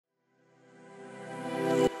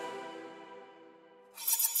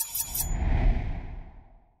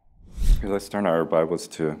Okay, let's turn our Bibles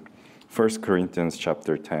to 1 Corinthians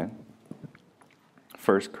chapter 10.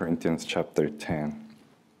 1 Corinthians chapter 10.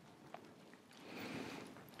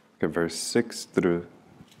 Okay, verse 6 through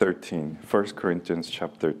 13. 1 Corinthians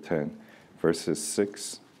chapter 10, verses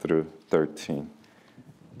 6 through 13.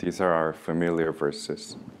 These are our familiar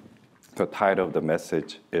verses. The title of the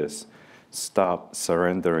message is Stop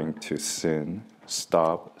Surrendering to Sin.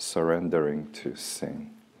 Stop Surrendering to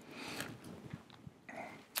Sin.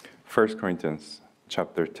 1 Corinthians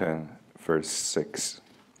chapter 10, verse 6.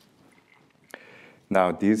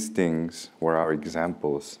 Now these things were our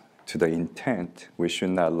examples, to the intent we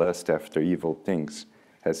should not lust after evil things,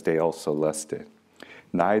 as they also lusted.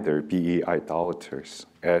 Neither be ye idolaters,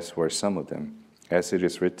 as were some of them. As it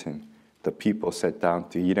is written, the people sat down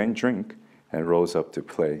to eat and drink, and rose up to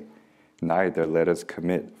play. Neither let us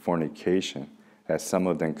commit fornication, as some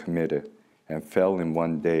of them committed, and fell in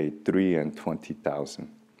one day 23,000.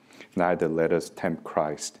 Neither let us tempt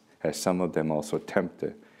Christ, as some of them also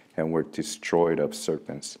tempted, and were destroyed of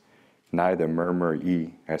serpents. Neither murmur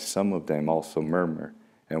ye, as some of them also murmur,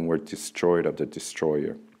 and were destroyed of the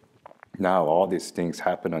destroyer. Now all these things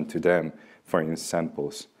happen unto them for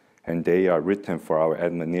ensamples, and they are written for our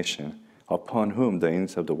admonition, upon whom the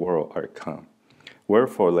ends of the world are come.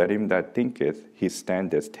 Wherefore let him that thinketh he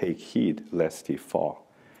standeth take heed lest he fall.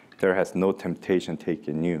 There has no temptation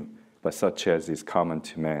taken you, but such as is common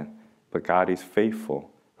to man. But God is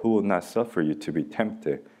faithful, who will not suffer you to be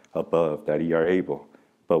tempted above that ye are able,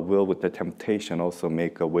 but will with the temptation also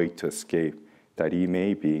make a way to escape, that ye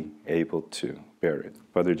may be able to bear it.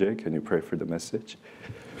 Brother Jay, can you pray for the message?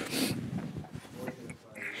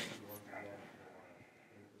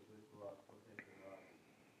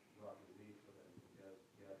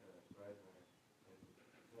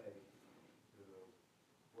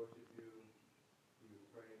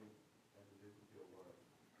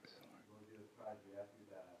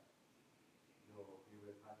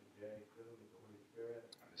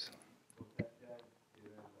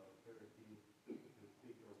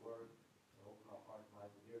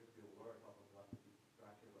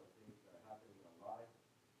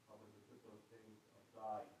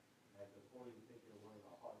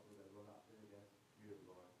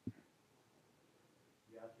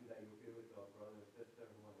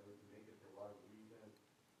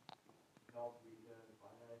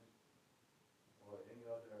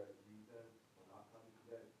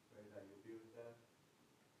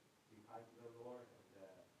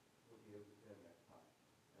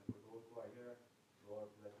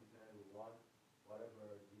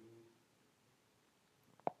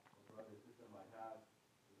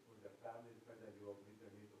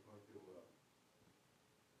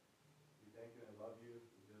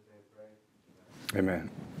 Amen.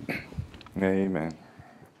 Amen.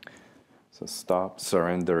 So stop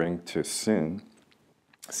surrendering to sin.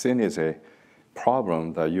 Sin is a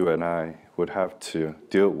problem that you and I would have to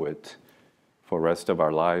deal with for the rest of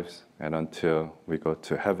our lives and until we go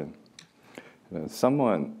to heaven.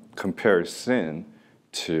 Someone compares sin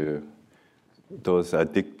to those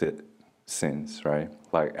addicted sins, right?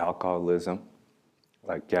 Like alcoholism,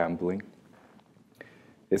 like gambling.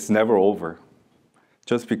 It's never over.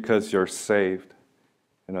 Just because you're saved,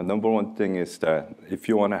 number one thing is that if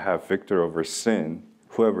you want to have victory over sin,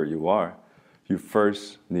 whoever you are, you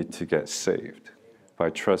first need to get saved by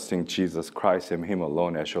trusting Jesus Christ and Him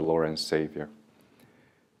alone as your Lord and Savior.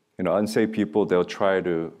 Unsaved people, they'll try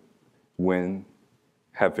to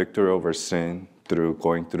have victory over sin through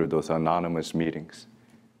going through those anonymous meetings.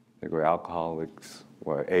 They go alcoholics,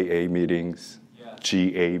 or AA meetings,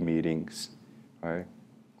 GA meetings, right?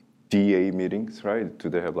 DA meetings, right? Do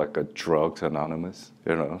they have like a drugs anonymous,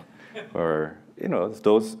 or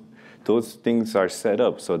those things are set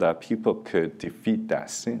up so that people could defeat that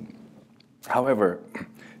sin. However,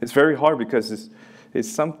 it's very hard because it's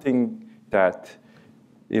something that,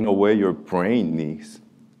 in a way, your brain needs.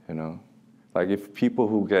 Like if people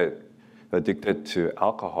who get addicted to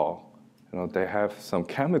alcohol, they have some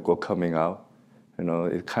chemical coming out,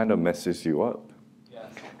 it kind of messes you up,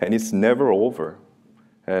 and it's never over.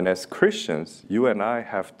 And as Christians, you and I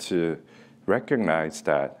have to recognize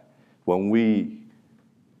that when we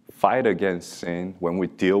fight against sin, when we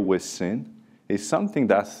deal with sin, it's something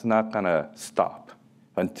that's not going to stop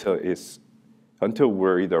until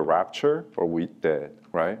we're either raptured or we're dead,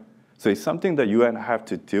 right? So it's something that you and I have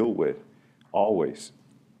to deal with always.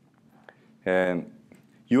 And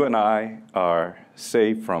you and I are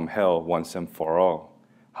saved from hell once and for all.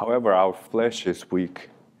 However, our flesh is weak,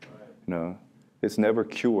 It's never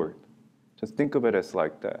cured. Just think of it as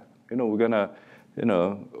like that. We're gonna,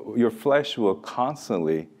 your flesh will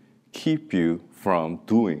constantly keep you from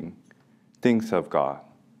doing things of God.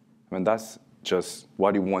 I mean, that's just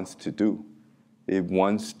what it wants to do. It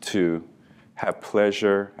wants to have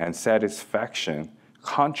pleasure and satisfaction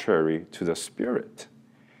contrary to the Spirit.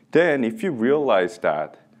 Then if you realize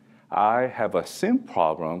that I have a sin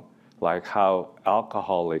problem, like how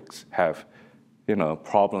alcoholics have,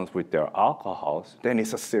 problems with their alcohols, then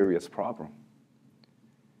it's a serious problem.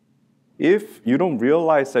 If you don't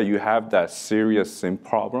realize that you have that serious sin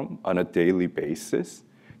problem on a daily basis,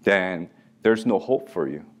 then there's no hope for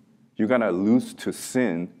you. You're going to lose to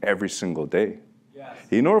sin every single day. Yes.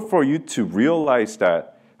 In order for you to realize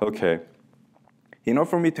that, okay, in order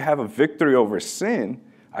for me to have a victory over sin,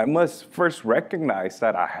 I must first recognize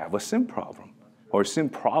that I have a sin problem or sin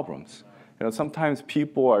problems. Sometimes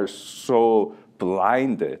people are so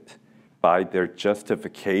blinded by their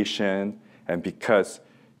justification, and because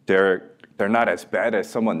they're not as bad as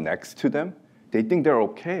someone next to them, they think they're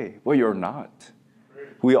okay. Well, you're not.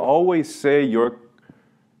 We always say your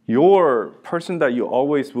person that you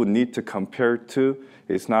always would need to compare to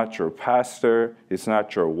is not your pastor, it's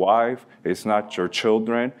not your wife, it's not your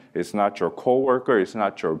children, it's not your coworker, it's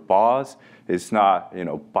not your boss, it's not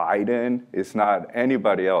Biden, it's not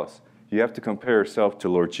anybody else. You have to compare yourself to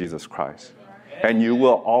Lord Jesus Christ. And you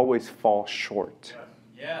will always fall short.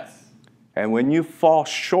 Yes. And when you fall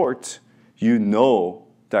short, you know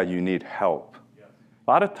that you need help. Yes.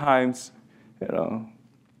 A lot of times,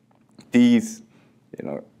 these,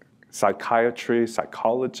 psychiatry,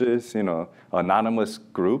 psychologists, anonymous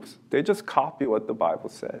groups, they just copy what the Bible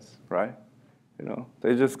says, right?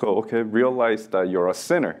 They just go, okay, realize that you're a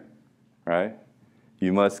sinner, right?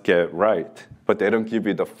 You must get right. But they don't give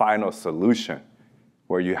you the final solution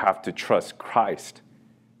where you have to trust Christ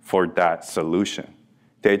for that solution.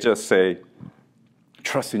 They just say,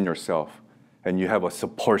 trust in yourself, and you have a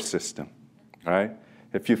support system, right?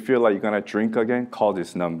 If you feel like you're going to drink again, call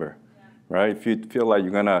this number, right? If you feel like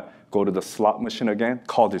you're going to go to the slot machine again,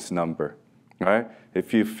 call this number, right?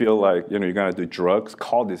 If you feel like you're going to do drugs,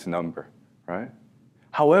 call this number, right?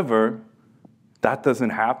 However, that doesn't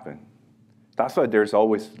happen. That's why there's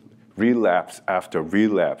always relapse after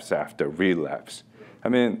relapse after relapse. I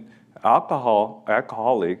mean,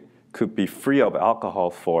 alcoholic could be free of alcohol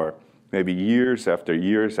for maybe years after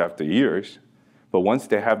years after years, but once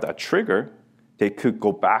they have that trigger, they could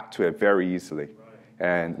go back to it very easily.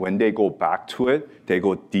 And when they go back to it, they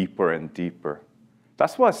go deeper and deeper.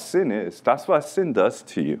 That's what sin is. That's what sin does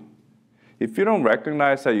to you. If you don't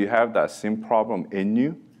recognize that you have that sin problem in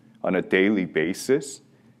you on a daily basis,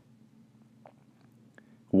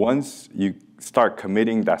 once you start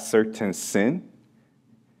committing that certain sin,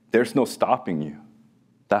 there's no stopping you.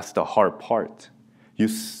 That's the hard part. You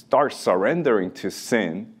start surrendering to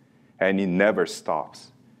sin, and it never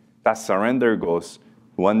stops. That surrender goes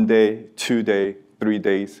 1 day, 2 days, 3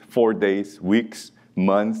 days, 4 days, weeks,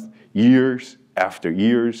 months, years after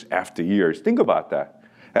years after years. Think about that.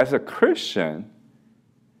 As a Christian,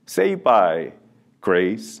 saved by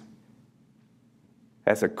grace,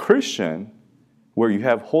 as a Christian, where you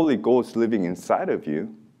have Holy Ghost living inside of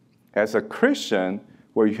you, as a Christian,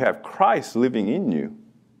 where you have Christ living in you,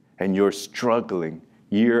 and you're struggling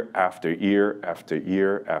year after year after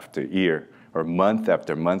year after year, or month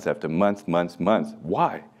after month after month, months.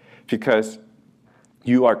 Why? Because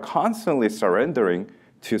you are constantly surrendering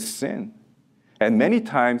to sin. And many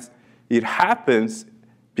times it happens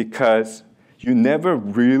because you never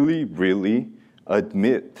really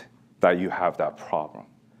admit that you have that problem.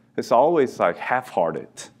 It's always like half-hearted,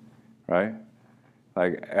 right?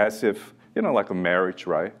 Like as if, like a marriage,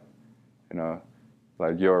 right?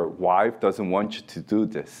 Like your wife doesn't want you to do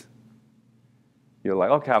this. You're like,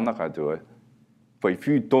 okay, I'm not going to do it. But if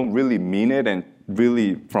you don't really mean it and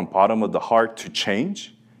really from bottom of the heart to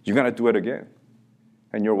change, you're going to do it again.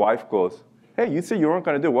 And your wife goes, hey, you said you weren't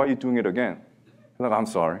going to do it. Why are you doing it again? You're like, I'm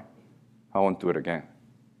sorry. I won't do it again.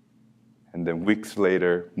 And then weeks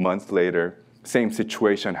later, months later, same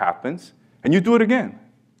situation happens, and you do it again.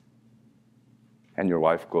 And your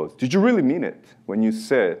wife goes, did you really mean it when you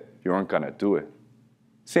said you weren't going to do it?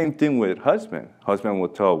 Same thing with husband. Husband will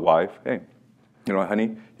tell wife, hey,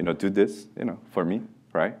 honey, do this, for me,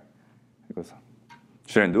 right? He goes,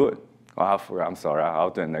 shouldn't do it. Oh, I forgot. I'm sorry. I'll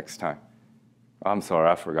do it next time. I'm sorry.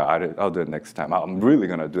 I forgot. I'll do it next time. I'm really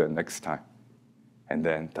going to do it next time. And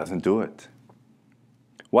then doesn't do it.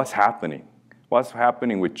 What's happening? What's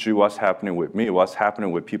happening with you? What's happening with me? What's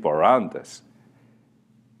happening with people around us?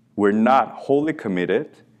 We're not wholly committed,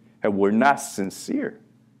 and we're not sincere.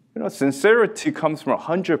 Sincerity comes from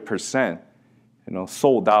 100%,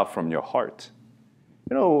 sold out from your heart.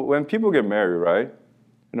 When people get married, right?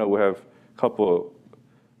 We have a couple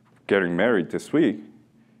getting married this week.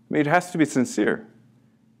 I mean, it has to be sincere.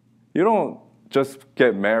 You don't just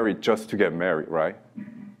get married just to get married, right?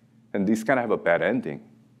 And these kind of have a bad ending.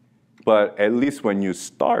 But at least when you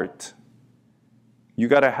start, you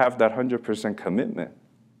got to have that 100% commitment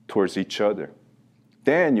towards each other.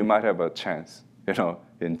 Then you might have a chance,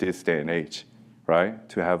 in this day and age, right?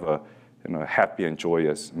 To have a happy and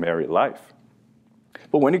joyous married life.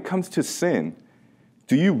 But when it comes to sin,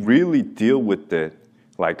 do you really deal with it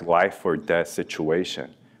like life or death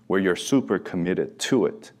situation where you're super committed to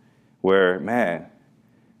it? Where, man,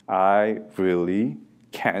 I really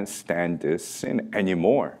can't stand this sin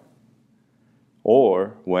anymore.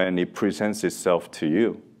 Or when it presents itself to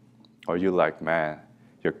you, are you like, man,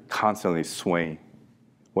 you're constantly swaying.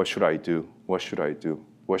 What should I do? What should I do?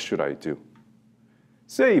 What should I do?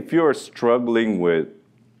 Say if you're struggling with,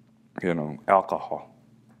 alcohol.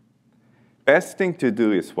 Best thing to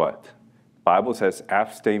do is what? Bible says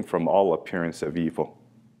abstain from all appearance of evil.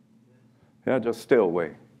 Yeah, just stay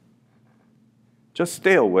away. Just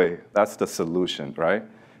stay away. That's the solution, right?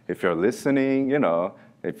 If you're listening,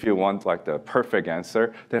 if you want like the perfect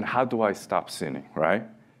answer, then how do I stop sinning, right?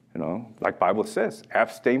 Like Bible says,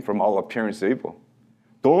 abstain from all appearance of evil.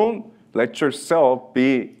 Don't let yourself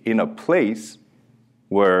be in a place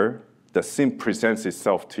where the sin presents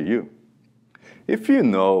itself to you. If you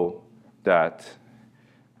know that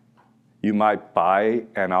you might buy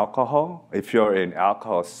an alcohol, if you're in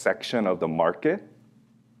alcohol section of the market,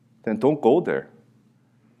 then don't go there.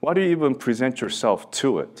 Why do you even present yourself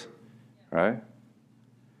to it, right?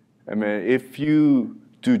 I mean, if you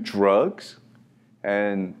do drugs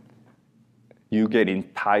and you get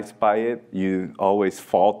enticed by it, you always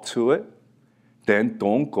fall to it, then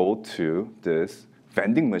don't go to this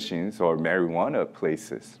vending machines or marijuana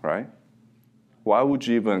places, right? Why would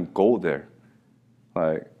you even go there?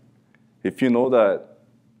 Like, if you know that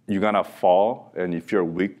you're gonna fall and if you're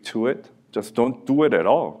weak to it, just don't do it at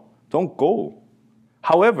all. Don't go.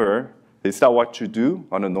 However, is that what you do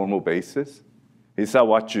on a normal basis? Is that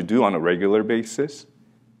what you do on a regular basis?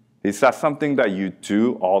 Is that something that you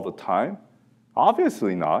do all the time?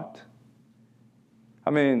 Obviously not.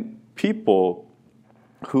 I mean, people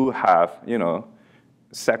who have,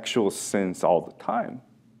 sexual sins all the time,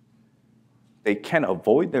 they can't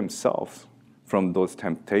avoid themselves from those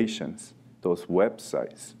temptations, those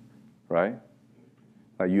websites, right?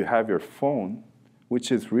 Like you have your phone,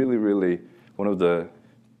 which is really, really one of the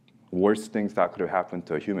worst things that could have happened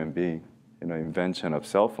to a human being, invention of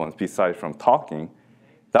cell phones, besides from talking.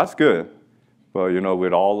 That's good. But,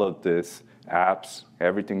 with all of these apps,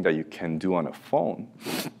 everything that you can do on a phone,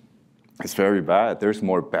 it's very bad. There's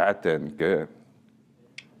more bad than good.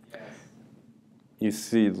 You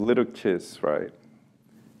see little kids, right?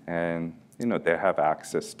 And, they have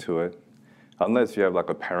access to it. Unless you have like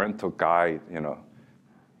a parental guide,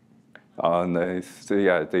 and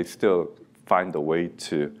they still find a way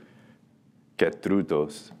to get through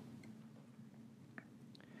those.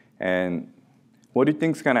 And what do you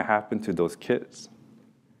think is going to happen to those kids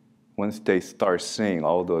once they start seeing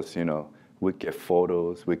all those, wicked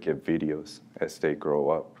photos, wicked videos as they grow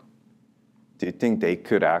up? Do you think they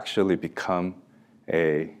could actually become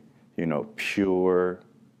a, pure,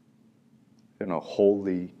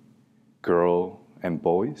 holy girl and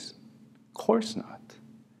boys? Of course not.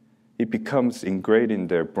 It becomes ingrained in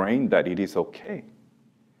their brain that it is okay.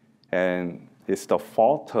 And it's the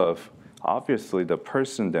fault of, obviously, the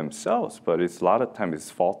person themselves, but it's a lot of times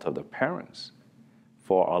it's fault of the parents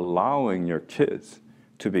for allowing your kids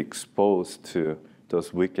to be exposed to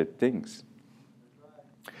those wicked things.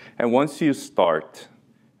 And once you start,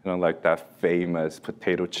 like that famous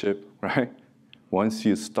potato chip, right? Once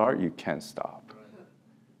you start, you can't stop.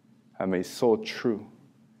 I mean, it's so true.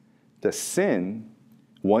 The sin,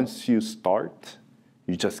 once you start,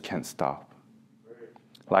 you just can't stop.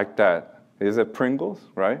 Like that. Is it Pringles,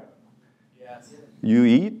 right? Yes. You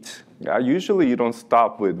eat, usually you don't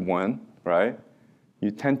stop with one, right? You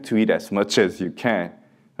tend to eat as much as you can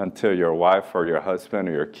until your wife or your husband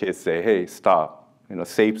or your kids say, hey, stop,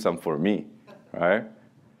 save some for me, right?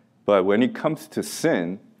 But when it comes to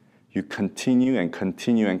sin, you continue and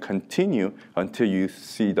continue and continue until you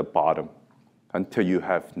see the bottom, until you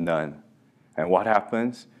have none. And what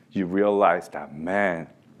happens? You realize that, man,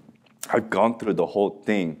 I've gone through the whole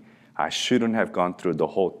thing. I shouldn't have gone through the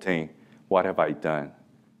whole thing. What have I done?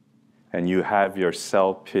 And you have your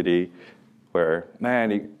self-pity where,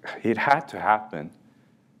 man, it had to happen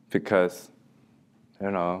because,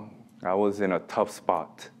 I was in a tough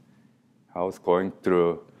spot. I was going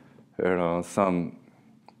through, some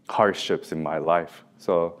hardships in my life.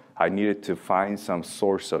 So I needed to find some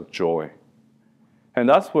source of joy. And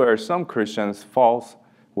that's where some Christians fall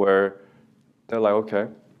where they're like, okay,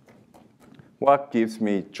 what gives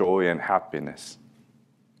me joy and happiness?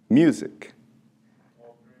 Music.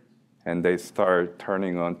 And they start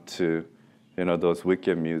turning on to, those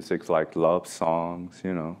wicked music like love songs,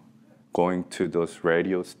 going to those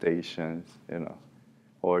radio stations,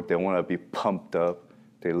 or they want to be pumped up.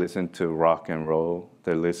 They listen to rock and roll.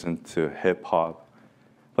 They listen to hip hop.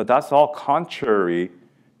 But that's all contrary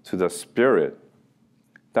to the Spirit.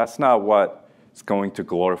 That's not what's going to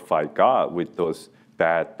glorify God with those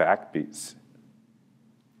bad backbeats.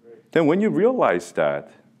 Then when you realize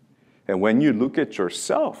that, and when you look at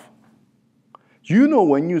yourself,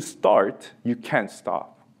 when you start, you can't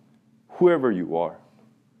stop. Whoever you are.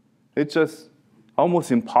 It's just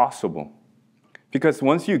almost impossible. Because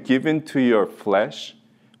once you give in to your flesh,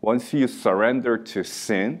 once you surrender to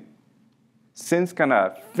sin, sin's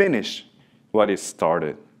gonna finish what it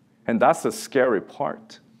started. And that's the scary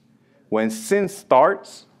part. When sin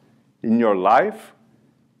starts in your life,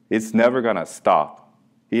 it's never gonna stop.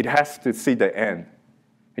 It has to see the end.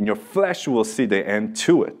 And your flesh will see the end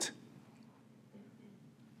to it.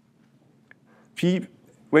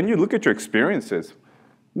 When you look at your experiences,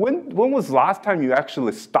 when was the last time you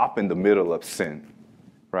actually stopped in the middle of sin?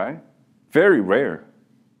 Right? Very rare.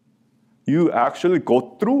 You actually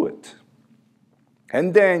go through it.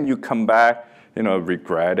 And then you come back,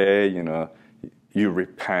 regret it, you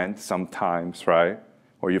repent sometimes, right?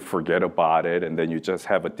 Or you forget about it, and then you just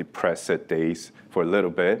have a depressed days for a little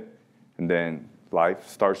bit, and then life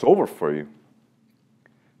starts over for you.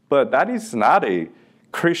 But that is not a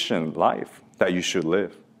Christian life that you should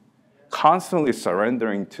live. Constantly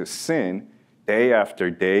surrendering to sin day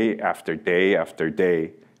after day after day after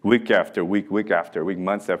day, week after week, week after week,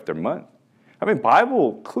 month after month.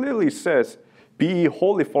 Bible clearly says, be ye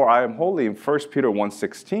holy, for I am holy in 1 Peter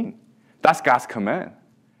 1:16. That's God's command.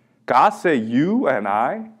 God said you and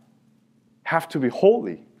I have to be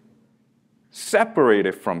holy,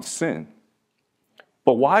 separated from sin.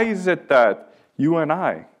 But why is it that you and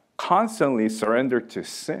I constantly surrender to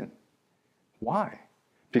sin? Why?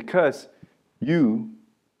 Because you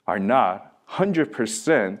are not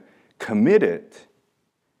 100% committed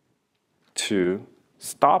to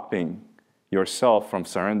stopping yourself from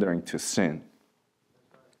surrendering to sin.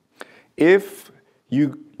 If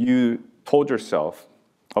you told yourself,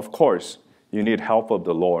 of course, you need help of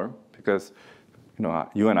the Lord, because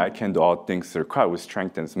you and I can do all things through Christ, which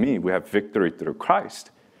strengthens me. We have victory through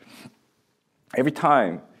Christ. Every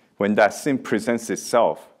time when that sin presents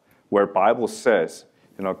itself, where Bible says,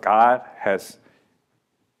 God has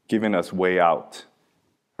given us way out,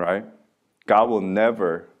 right? God will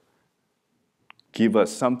never give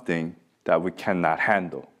us something that we cannot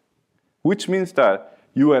handle, which means that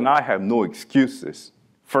you and I have no excuses,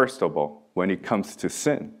 first of all, when it comes to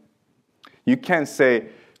sin. You can't say,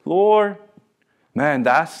 Lord, man,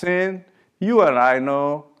 that sin, you and I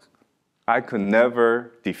know I could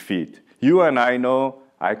never defeat. You and I know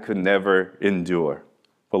I could never endure.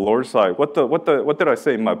 But Lord's like, what did I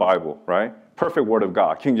say in my Bible, right? Perfect word of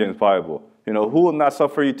God, King James Bible. Who will not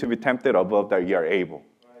suffer you to be tempted above that you are able.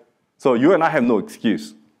 Right. So you and I have no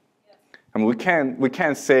excuse. We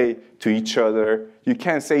can't say to each other, you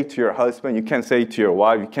can't say to your husband, you can't say to your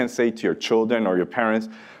wife, you can't say to your children or your parents,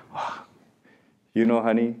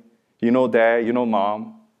 honey, dad,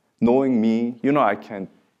 mom, knowing me, I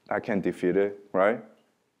can defeat it, right?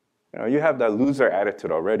 You have that loser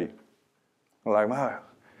attitude already. Like,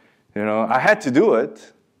 I had to do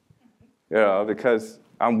it, because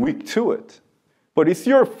I'm weak to it. But it's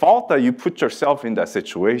your fault that you put yourself in that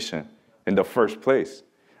situation in the first place.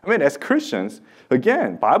 As Christians,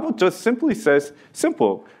 again, Bible just simply says,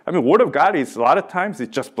 simple. Word of God is, a lot of times,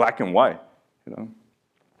 it's just black and white.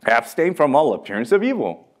 Abstain from all appearance of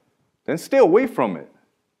evil. Then stay away from it.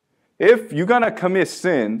 If you're going to commit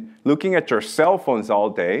sin looking at your cell phones all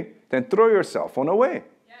day, then throw your cell phone away.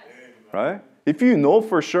 Yes. Right? If you know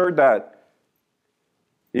for sure that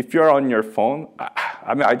if you're on your phone,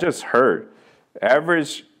 I just heard,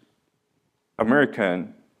 average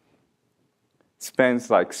American spends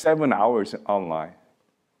like 7 hours online,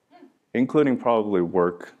 including probably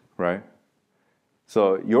work, right?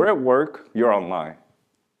 So you're at work, you're online.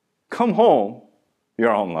 Come home,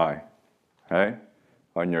 you're online, right?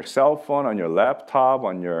 On your cell phone, on your laptop,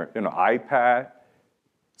 on your iPad.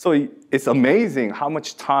 So it's amazing how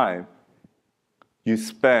much time you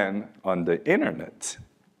spend on the internet.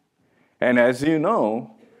 And as you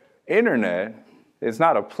know, internet is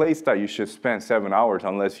not a place that you should spend 7 hours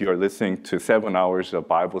unless you're listening to 7 hours of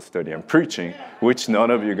Bible study and preaching, which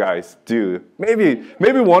none of you guys do. Maybe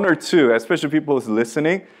one or two, especially people who's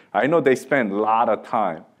listening. I know they spend a lot of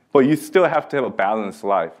time But you still have to have a balanced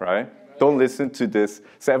life, right? Don't listen to this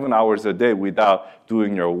 7 hours a day without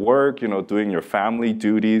doing your work, doing your family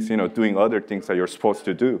duties, doing other things that you're supposed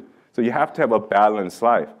to do. So you have to have a balanced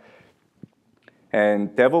life.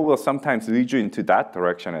 And devil will sometimes lead you into that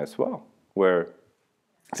direction as well, where,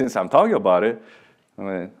 since I'm talking about it,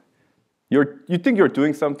 you think you're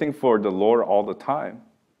doing something for the Lord all the time,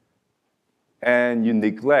 and you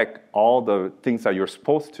neglect all the things that you're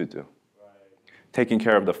supposed to do. Right. Taking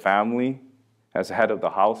care of the family as head of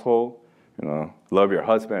the household, love your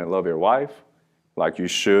husband and love your wife like you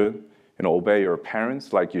should, obey your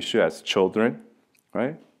parents like you should as children,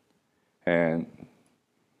 right? And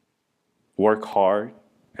work hard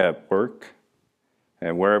at work,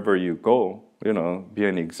 and wherever you go, be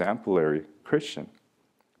an exemplary Christian.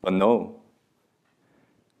 But no,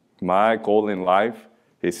 my goal in life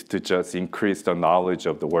is to just increase the knowledge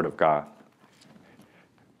of the Word of God.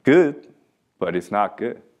 Good, but it's not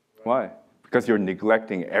good. Why? Because you're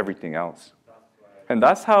neglecting everything else. And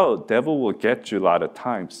that's how the devil will get you a lot of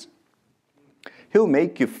times. He'll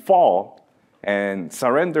make you fall and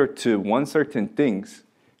surrender to one certain things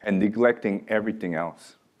and neglecting everything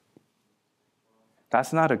else.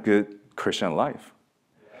 That's not a good Christian life.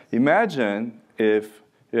 Imagine if,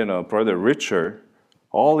 Brother Richard,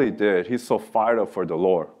 all he did, he's so fired up for the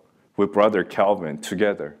Lord with Brother Calvin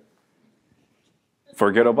together.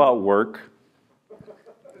 Forget about work.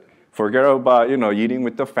 Forget about, eating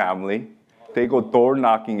with the family. They go door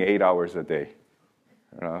knocking 8 hours a day.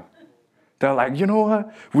 They're like, you know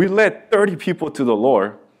what? We led 30 people to the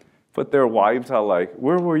Lord, but their wives are like,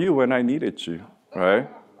 where were you when I needed you, right?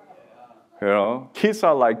 Kids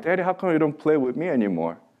are like, Daddy, how come you don't play with me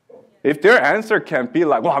anymore? If their answer can't be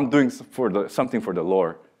like, well, I'm doing something for the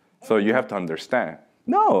Lord, so you have to understand.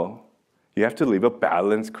 No, you have to live a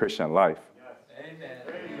balanced Christian life.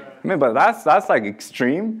 Amen. But that's like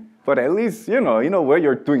extreme. But at least, where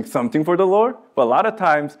you're doing something for the Lord. But a lot of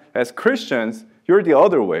times, as Christians, you're the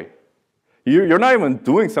other way. You're not even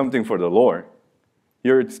doing something for the Lord.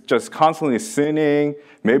 You're just constantly sinning.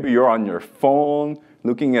 Maybe you're on your phone,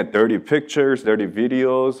 looking at dirty pictures, dirty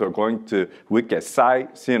videos, or going to wicked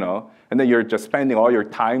sites, and then you're just spending all your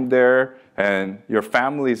time there, and your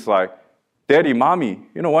family's like, Daddy, Mommy,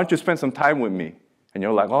 why don't you spend some time with me? And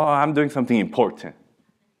you're like, oh, I'm doing something important.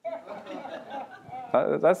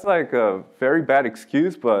 That's like a very bad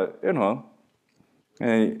excuse, but, and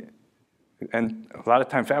a lot of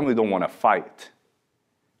times family don't want to fight.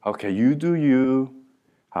 Okay, you do you,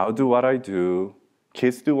 I'll do what I do,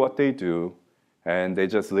 kids do what they do, and they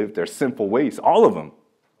just live their simple ways, all of them.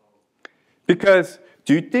 Because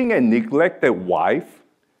do you think a neglected wife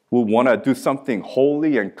will want to do something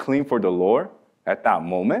holy and clean for the Lord at that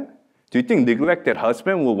moment? Do you think neglected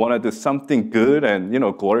husband will want to do something good and,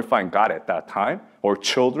 glorifying God at that time? Or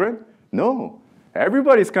children? No.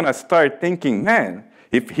 Everybody's going to start thinking, man,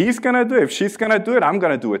 if he's going to do it, if she's going to do it, I'm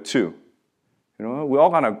going to do it too. We're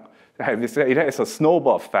all going to have this, it's a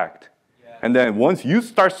snowball effect. Yeah. And then once you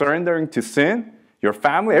start surrendering to sin, your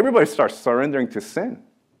family, everybody starts surrendering to sin.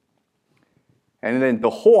 And then the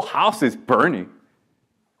whole house is burning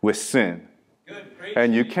with sin.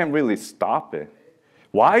 And you can't really stop it.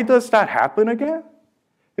 Why does that happen again?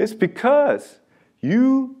 It's because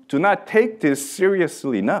you do not take this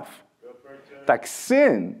seriously enough. Like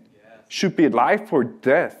sin should be life or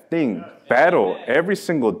death thing, battle every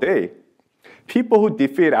single day. People who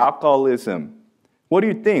defeat alcoholism, what do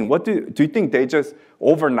you think? Do you think they just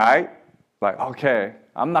overnight, like, okay,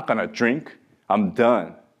 I'm not going to drink, I'm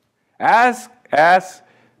done? Ask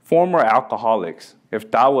former alcoholics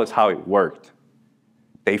if that was how it worked.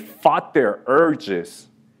 They fought their urges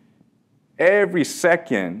every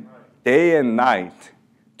second, day and night,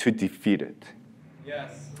 to defeat it.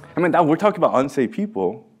 Yes. We're talking about unsaved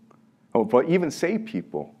people, but even saved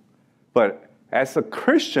people. But as a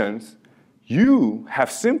Christians, you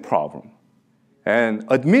have sin problem, and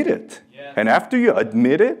admit it. Yes. And after you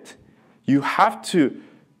admit it, you have to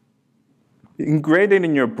ingrain it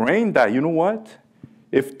in your brain that, you know what?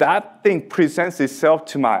 If that thing presents itself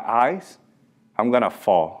to my eyes, I'm going to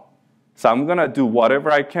fall. So I'm going to do whatever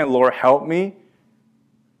I can. Lord, help me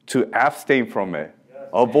to abstain from it,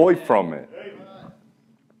 avoid from it.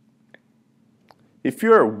 If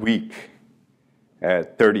you're weak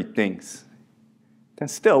at dirty things, then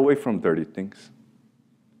stay away from dirty things.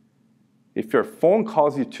 If your phone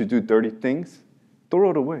calls you to do dirty things,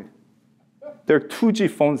 throw it away. There are 2G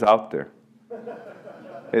phones out there.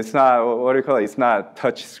 It's not, what do you call it? It's not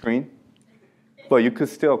touch screen, but you could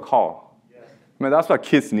still call. That's what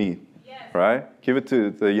kids need. Yes. right? Give it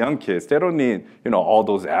to the young kids. They don't need, all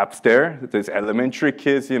those apps there. These elementary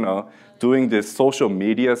kids, doing this social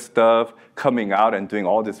media stuff, coming out and doing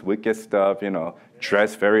all this wicked stuff,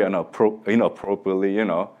 dressed very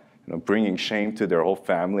inappropriately, bringing shame to their whole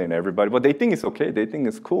family and everybody. But they think it's okay. They think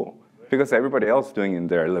it's cool because everybody else doing in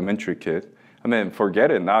their elementary kids. I mean,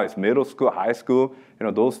 forget it. Now it's middle school, high school.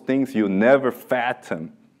 Those things you never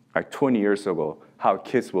fathom, like 20 years ago, how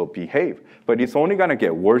kids will behave. But it's only going to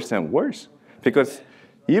get worse and worse because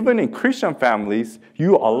even in Christian families,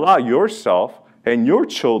 you allow yourself and your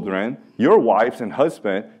children, your wives and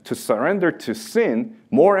husband to surrender to sin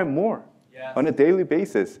more and more on a daily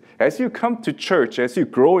basis. As you come to church, as you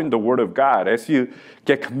grow in the Word of God, as you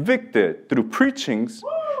get convicted through preachings,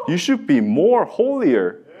 you should be more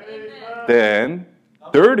holier than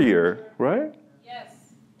dirtier, right? Yes.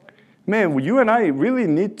 Man, you and I really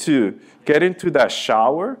need to get into that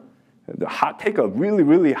shower, take a really,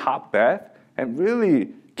 really hot bath, and really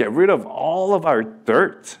get rid of all of our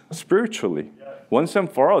dirt spiritually. Once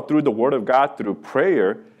and for all, through the Word of God, through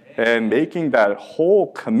prayer, and making that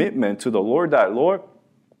whole commitment to the Lord,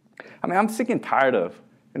 I'm sick and tired of,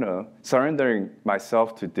 surrendering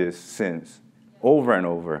myself to these sins over and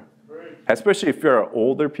over. Especially if you're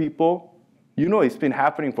older people, it's been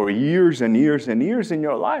happening for years and years and years in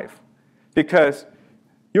your life. Because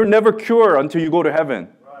you're never cured until you go to heaven.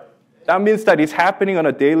 That means that it's happening on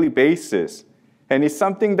a daily basis. And it's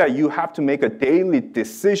something that you have to make a daily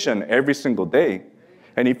decision every single day.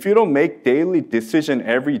 And if you don't make daily decision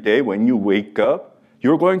every day when you wake up,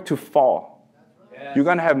 you're going to fall. You're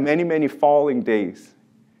going to have many, many falling days.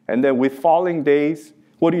 And then with falling days,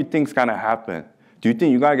 what do you think is going to happen? Do you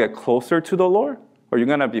think you're going to get closer to the Lord? Or you're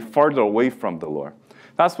going to be farther away from the Lord?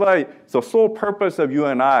 That's why the sole purpose of you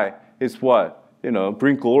and I is what?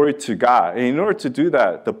 Bring glory to God. And in order to do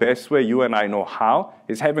that, the best way you and I know how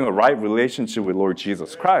is having a right relationship with Lord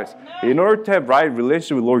Jesus Christ. In order to have right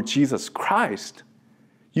relationship with Lord Jesus Christ,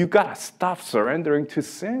 you got to stop surrendering to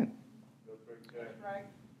sin.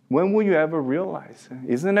 When will you ever realize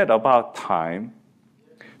it? Isn't it about time?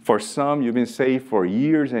 For some, you've been saved for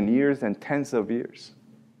years and years and tens of years.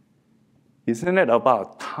 Isn't it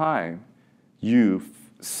about time you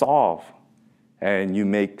solve and you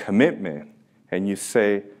make commitment and you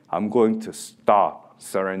say, I'm going to stop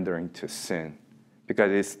surrendering to sin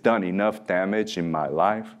because it's done enough damage in my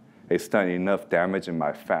life. It's done enough damage in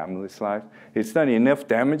my family's life. It's done enough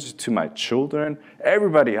damage to my children,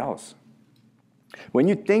 everybody else. When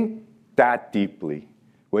you think that deeply,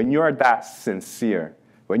 when you are that sincere,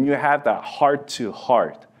 when you have that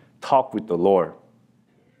heart-to-heart talk with the Lord,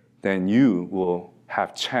 then you will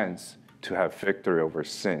have chance to have victory over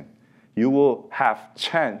sin. You will have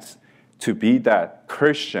chance to be that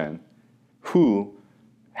Christian who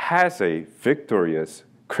has a victorious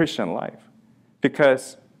Christian life.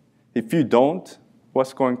 Because if you don't,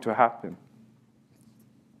 what's going to happen?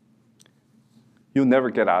 You'll never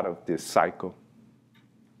get out of this cycle.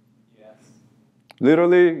 Yes.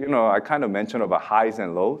 Literally, I kind of mentioned about highs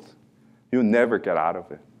and lows. You'll never get out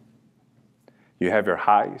of it. You have your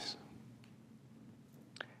highs,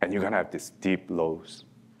 and you're going to have these deep lows.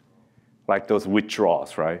 Like those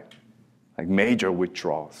withdrawals, right? Like major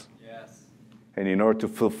withdrawals. Yes. And in order to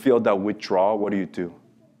fulfill that withdrawal, what do?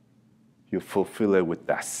 You fulfill it with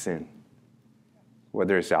that sin.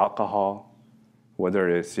 Whether it's alcohol, whether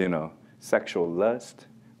it's, sexual lust,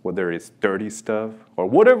 whether it's dirty stuff, or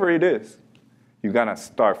whatever it is, you're going to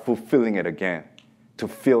start fulfilling it again to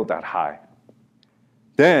feel that high.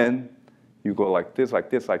 Then you go like this, like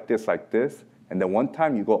this, like this, like this, and then one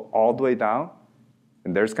time you go all the way down,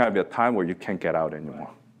 and there's going to be a time where you can't get out anymore.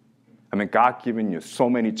 I mean, God giving you so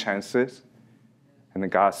many chances, and then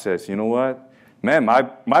God says, you know what? Man,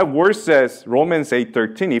 my word says, Romans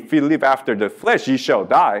 8:13, if you live after the flesh, ye shall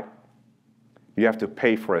die. You have to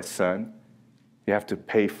pay for it, son. You have to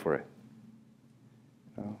pay for it.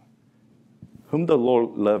 Whom the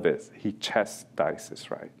Lord loveth, he chastises,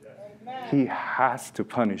 right? Amen. He has to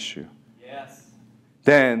punish you. Yes.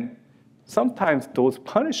 Then sometimes those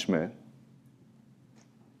punishment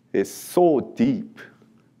is so deep,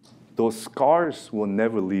 those scars will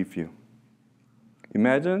never leave you.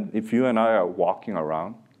 Imagine if you and I are walking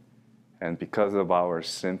around, and because of our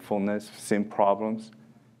sinfulness, sin problems,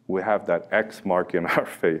 we have that X mark in our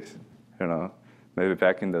face. Maybe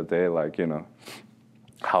back in the day,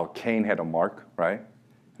 how Cain had a mark, right?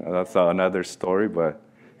 That's another story. But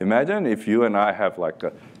imagine if you and I have like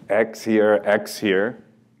a X here,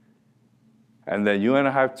 and then you and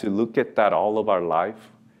I have to look at that all of our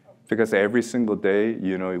life, because every single day,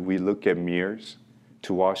 we look at mirrors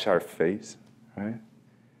to wash our face, right?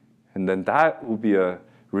 And then that will be a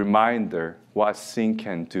reminder what sin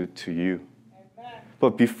can do to you.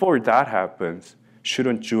 But before that happens,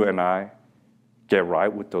 shouldn't you and I get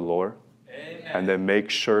right with the Lord? Amen. And then make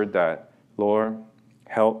sure that, Lord,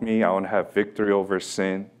 help me. I want to have victory over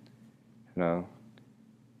sin.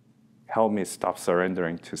 Help me stop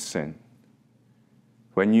surrendering to sin.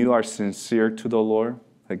 When you are sincere to the Lord,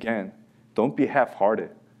 again, don't be half-hearted.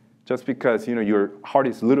 Just because your heart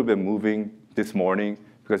is a little bit moving this morning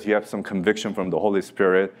because you have some conviction from the Holy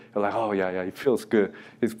Spirit, you're like, oh yeah, it feels good.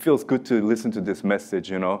 It feels good to listen to this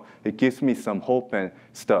message, It gives me some hope and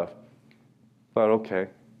stuff. But okay,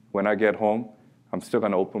 when I get home, I'm still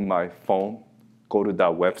going to open my phone, go to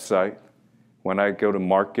that website. When I go to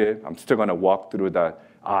market, I'm still going to walk through that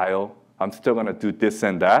aisle. I'm still going to do this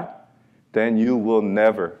and that. Then you will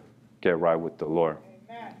never get right with the Lord.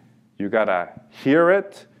 Amen. You got to hear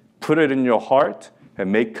it, put it in your heart,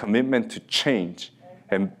 and make commitment to change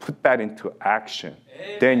and put that into action.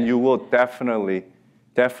 Amen. Then you will definitely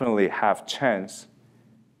have chance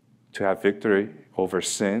to have victory over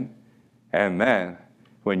sin. And man,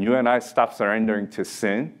 when you and I stop surrendering to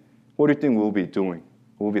sin, what do you think we'll be doing?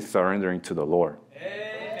 We'll be surrendering to the Lord.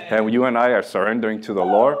 Amen. And when you and I are surrendering to the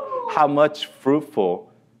Lord, how much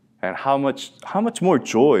fruitful and how much more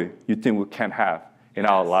joy you think we can have in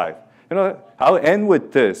our life. I'll end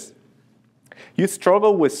with this. You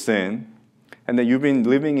struggle with sin, and then you've been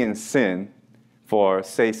living in sin for,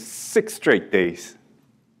 say, 6 straight days.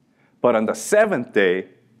 But on the 7th day,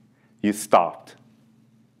 you stopped.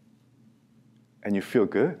 And you feel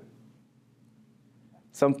good.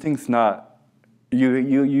 Something's not,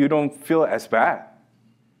 you don't feel as bad.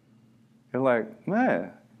 You're like,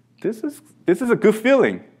 man, this is a good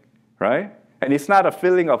feeling, right? And it's not a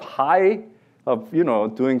feeling of high of,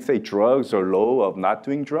 doing, say, drugs or low of not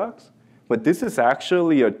doing drugs. But this is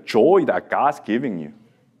actually a joy that God's giving you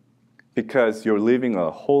because you're living a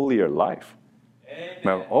holier life.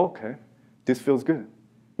 Man, okay, this feels good.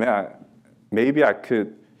 Man, maybe I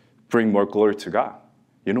could bring more glory to God.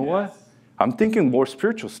 You know what? I'm thinking more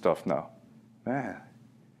spiritual stuff now. Man,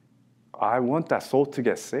 I want that soul to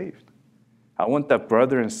get saved. I want that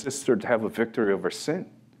brother and sister to have a victory over sin.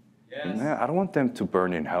 Yes. Man, I don't want them to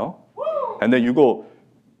burn in hell. Woo! And then you go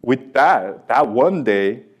with that one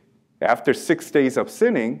day, after 6 days of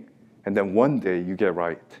sinning, and then one day you get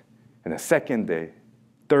right. And the second day,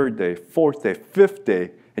 third day, fourth day, fifth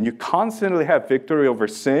day, and you constantly have victory over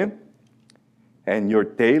sin. And your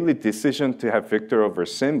daily decision to have victory over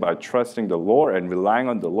sin by trusting the Lord and relying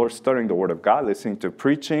on the Lord, studying the Word of God, listening to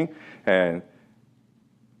preaching, and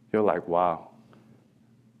you're like, wow,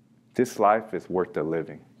 this life is worth the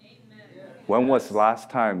living. Amen. When was the last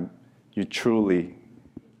time you truly,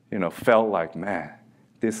 felt like, man,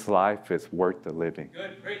 this life is worth the living?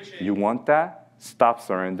 Good preaching. You want that? Stop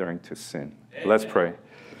surrendering to sin. Amen. Let's pray.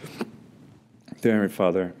 Dear Heavenly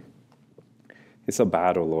Father, it's a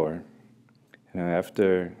battle, Lord.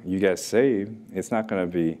 After you get saved, it's not going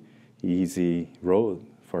to be easy road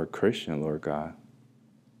for a Christian, Lord God.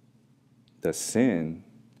 The sin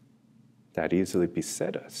that easily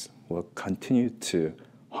beset us will continue to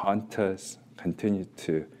haunt us, continue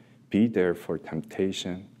to be there for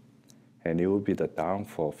temptation, and it will be the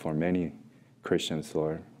downfall for many Christians,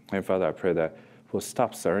 Lord. And Father, I pray that we'll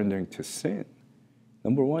stop surrendering to sin.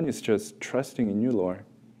 Number one is just trusting in you, Lord,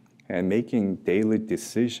 and making daily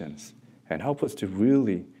decisions. And help us to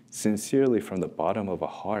really, sincerely, from the bottom of our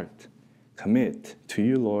heart, commit to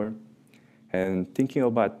you, Lord. And thinking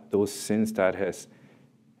about those sins that has,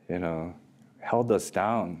 held us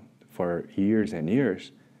down for years and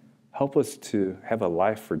years, help us to have a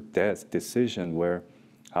life or death decision where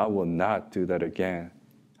I will not do that again.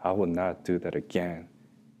 I will not do that again.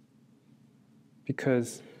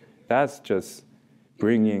 Because that's just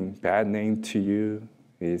bringing bad name to you.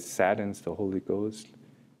 It saddens the Holy Ghost.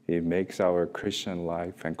 It makes our Christian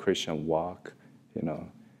life and Christian walk,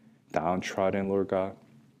 downtrodden, Lord God.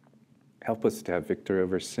 Help us to have victory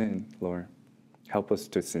over sin, Lord. Help us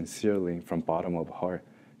to sincerely, from bottom of heart,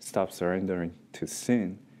 stop surrendering to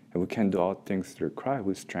sin. And we can do all things through Christ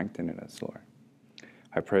who is strengthening us, Lord.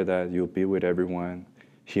 I pray that you'll be with everyone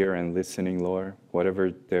here and listening, Lord,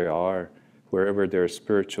 whatever they are, wherever their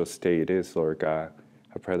spiritual state is, Lord God.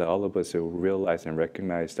 I pray that all of us will realize and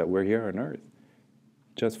recognize that we're here on earth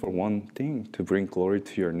just for one thing, to bring glory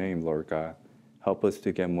to your name, Lord God. Help us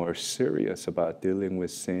to get more serious about dealing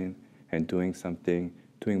with sin and doing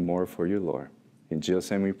more for you, Lord. In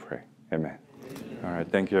Jesus' name we pray. Amen. All right,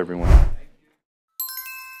 thank you, everyone.